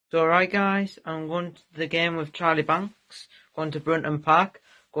So alright guys, I'm going to the game with Charlie Banks, going to Brunton Park,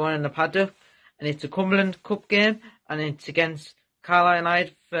 going in the paddock, and it's a Cumberland Cup game, and it's against Carlisle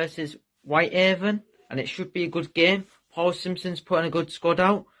versus Whitehaven, and it should be a good game. Paul Simpson's putting a good squad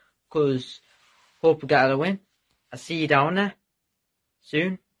out, because hope we get a win. I'll see you down there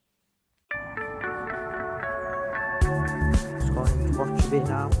soon. Just going to watch a bit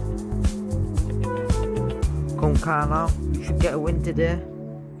now. Come Carlisle, we should get a win today.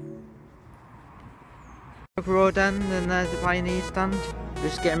 Road end, and there's the Pioneer stand,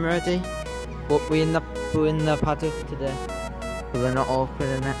 just getting ready. But we're in the paddock today, but we're not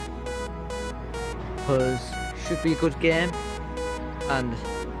opening it, because should be a good game, and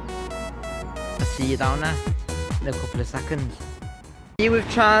I'll see you down there in a couple of seconds. Here with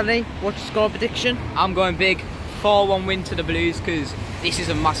Charlie, what's your score prediction? I'm going big, 4-1 win to the Blues, because this is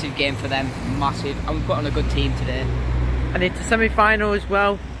a massive game for them, massive, and we put on a good team today. And it's a semi-final as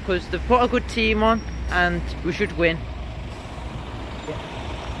well, because they've put a good team on, and we should win.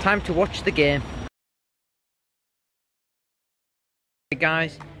 Time to watch the game. Hey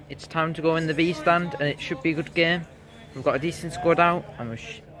guys, it's time to go in the B stand, and it should be a good game. We've got a decent squad out, and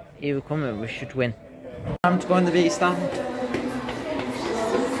here we come, and we should win. Time to go in the B stand.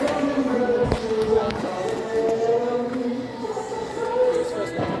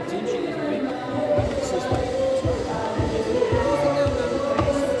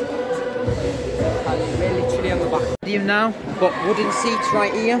 Now, we've got wooden seats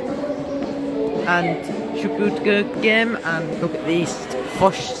right here, and should be a good game, and look at these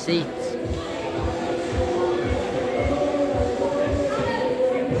plush seats.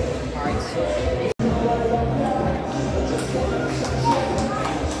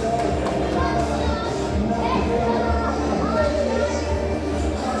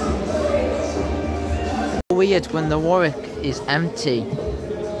 Weird when the Warwick is empty.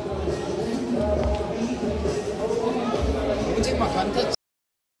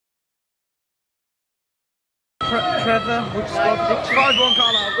 Trevor, which score prediction? 5-1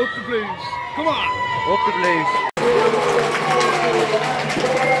 Carlisle, up the Blues. Come on! Up the Blues.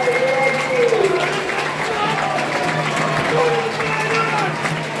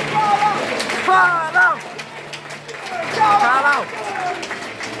 Carlisle! Carlisle!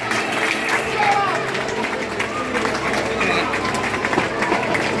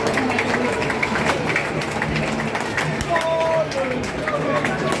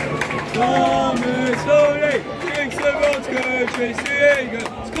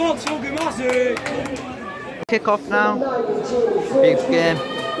 Kick off now. Big game.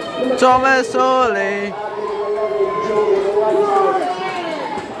 Thomas Hawley.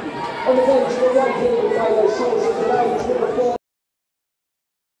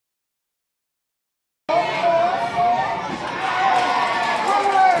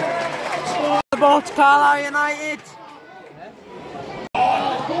 About Carlisle United.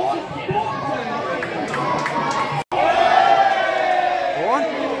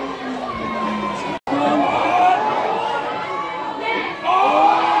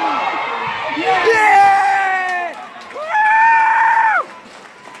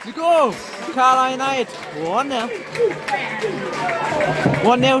 Carlisle United 1-0.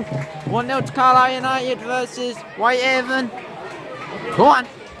 1-0 to Carlisle United versus Whitehaven. Go on.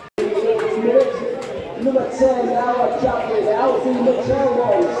 Number 10, our champion, Alfie Mitchell.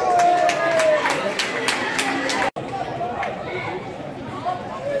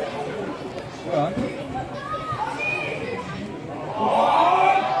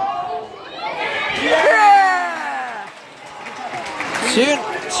 Yeah!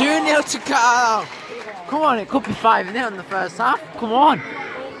 2-0 to Carlisle. Come on, it could be 5-0 in the first half. Come on.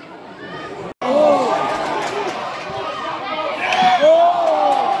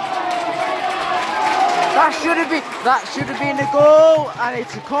 That should have been a goal, and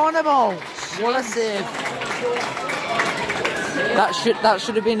it's a corner ball. What a save! That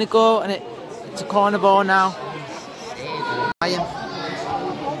should have been a goal, and it's a corner ball now.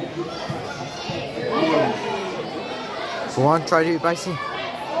 Go on, try to do it, Bryson.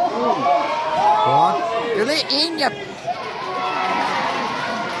 Go on, you're in, you.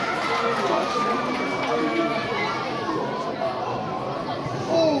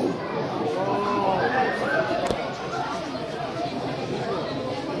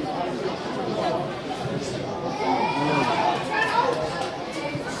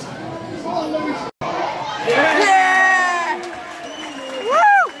 Yeah!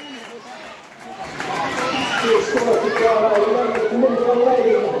 Woo!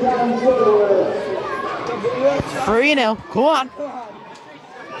 3-0, come on.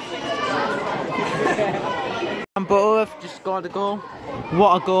 Butterworth just scored a goal.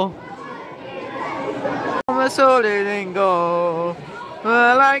 What a goal. Thomas Holding goal.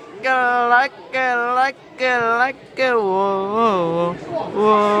 Like it, whoa, whoa,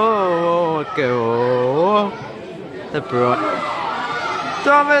 whoa, the brought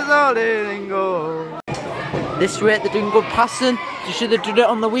Thomas Holding goal. This rate they're doing good passing. They should have done it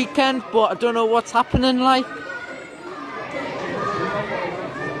on the weekend, but I don't know what's happening like.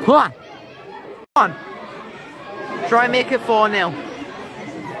 Come on. Come on. Try and make it 4-0.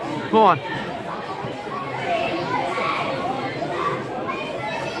 Come on.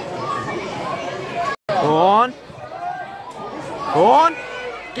 Go on. Go on.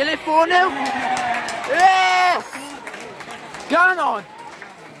 Get it 4-0. Yes! Going on.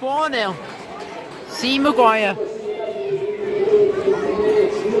 4-0. See Maguire.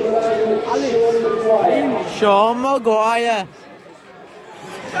 Sean Maguire.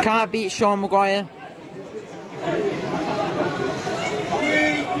 Can't beat Sean Maguire.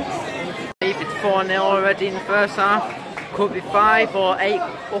 If it's 4-0 already in the first half, could be 5 or 8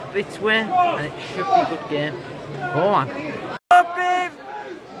 up its way, and it should be a good game. Go on. Up him!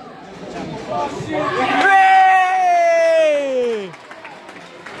 Hooray!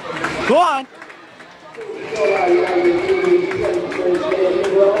 Go on!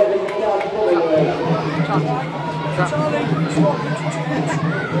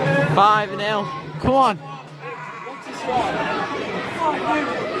 Five 0. Come on.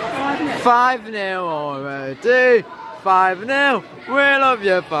 5-0 already. 5-0. We love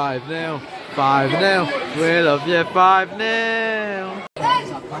you. 5-0. 5-0. We love you. 5-0.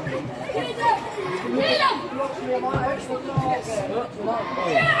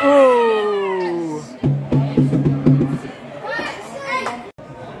 Oh.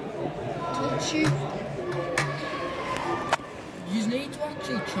 You need to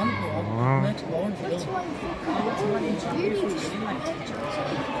actually chant more. Make it more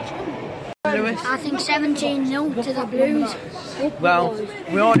Lewis. I think 17-0 to the Blues. Well,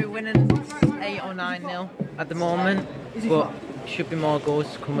 we're already winning 8 or 9-0 at the moment, but should be more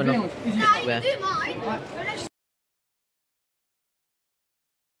goals coming up.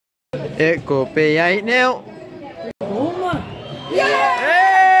 It could be 8-0. Yeah!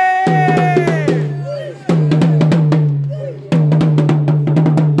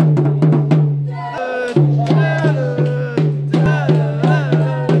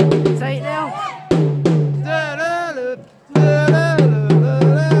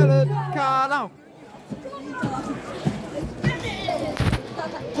 Carlisle.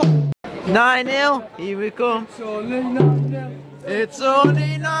 9-0, here we come. It's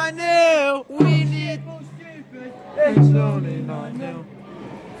only 9-0. We need. It's only 9-0.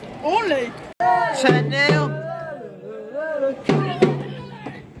 Only 10-0.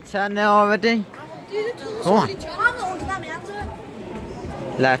 10-0 already. Come on.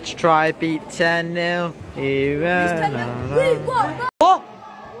 Let's try beat 10-0. Oh!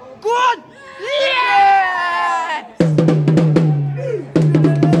 Go on! Yes!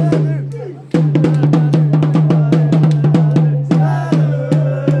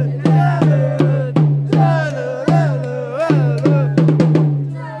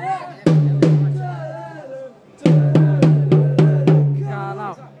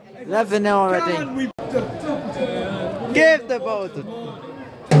 Carlisle. 11-0 already. Give the ball to.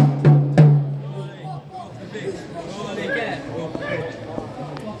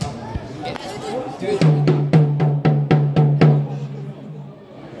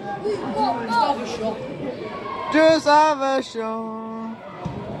 Just have a shot.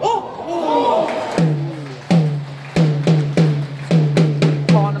 Oh!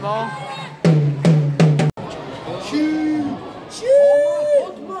 Corner ball. shoot.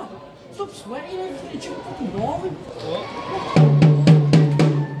 Oh my God, man. Stop sweating everything. It's fucking boring.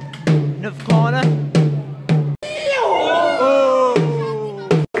 Another corner.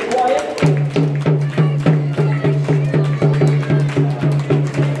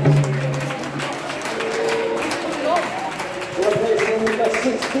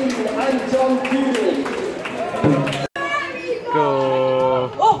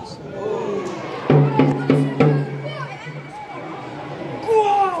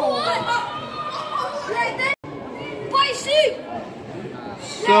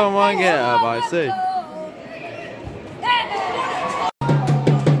 Someone get a bicycle.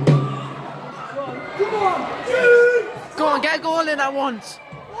 Go on, get a goal in at once.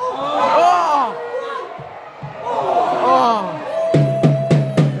 Oh! Oh!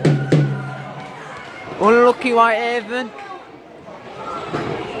 Unlucky Whitehaven.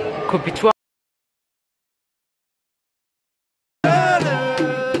 Could be 12.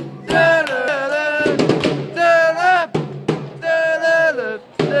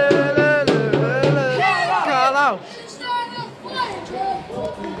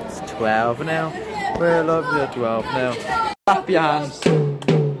 12-0. We'll love you 12-0. Clap your hands.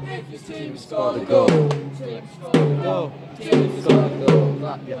 This team scored a goal. Team scored a goal. Team scored a goal.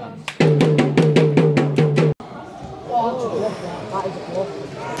 Clap your hands. I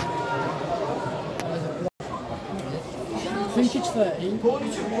think it's 13.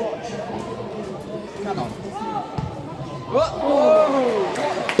 Come on. What?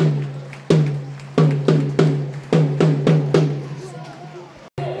 Oh.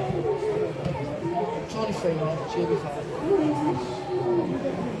 23 now, she'll be fine.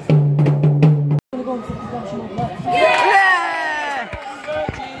 Gonna go for professional left. Yeah!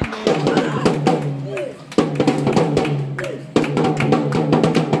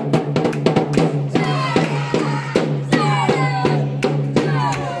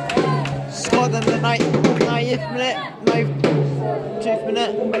 Scored in the 90th minute, 92nd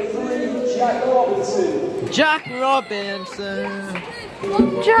minute. Jack Robinson.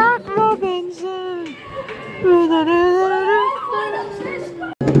 Jack Robinson.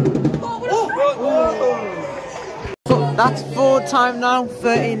 That's full time now,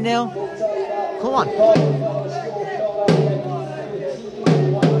 13-0. Come on.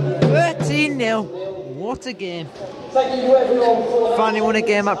 13-0. What a game. Finally won a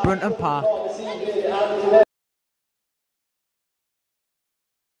game at Brunton Park.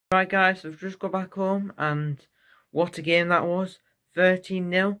 Right guys, I've just got back home and what a game that was.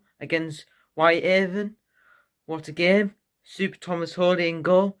 13-0 against Whitehaven. What a game. Super Thomas Hawley in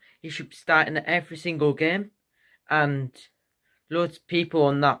goal. He should be starting at every single game. And loads of people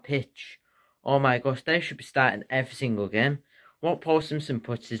on that pitch. Oh my gosh, they should be starting every single game. What Paul Simpson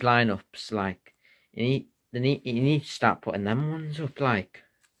puts his lineups like. You need to start putting them ones up like.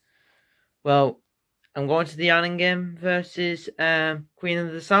 Well, I'm going to the Annan game versus Queen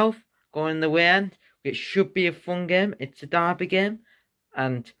of the South. Going in the way end. It should be a fun game. It's a derby game.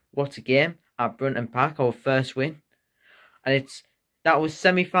 And what a game at Brunton Park. Our first win. And that was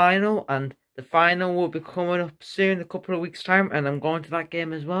semi-final. And the final will be coming up soon. A couple of weeks time. And I'm going to that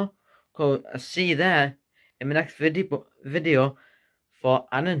game as well. So I'll see you there in my next video for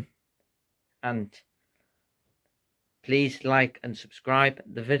Annan. And please like and subscribe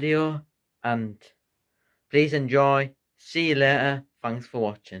the video. And please enjoy. See you later. Thanks for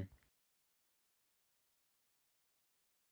watching.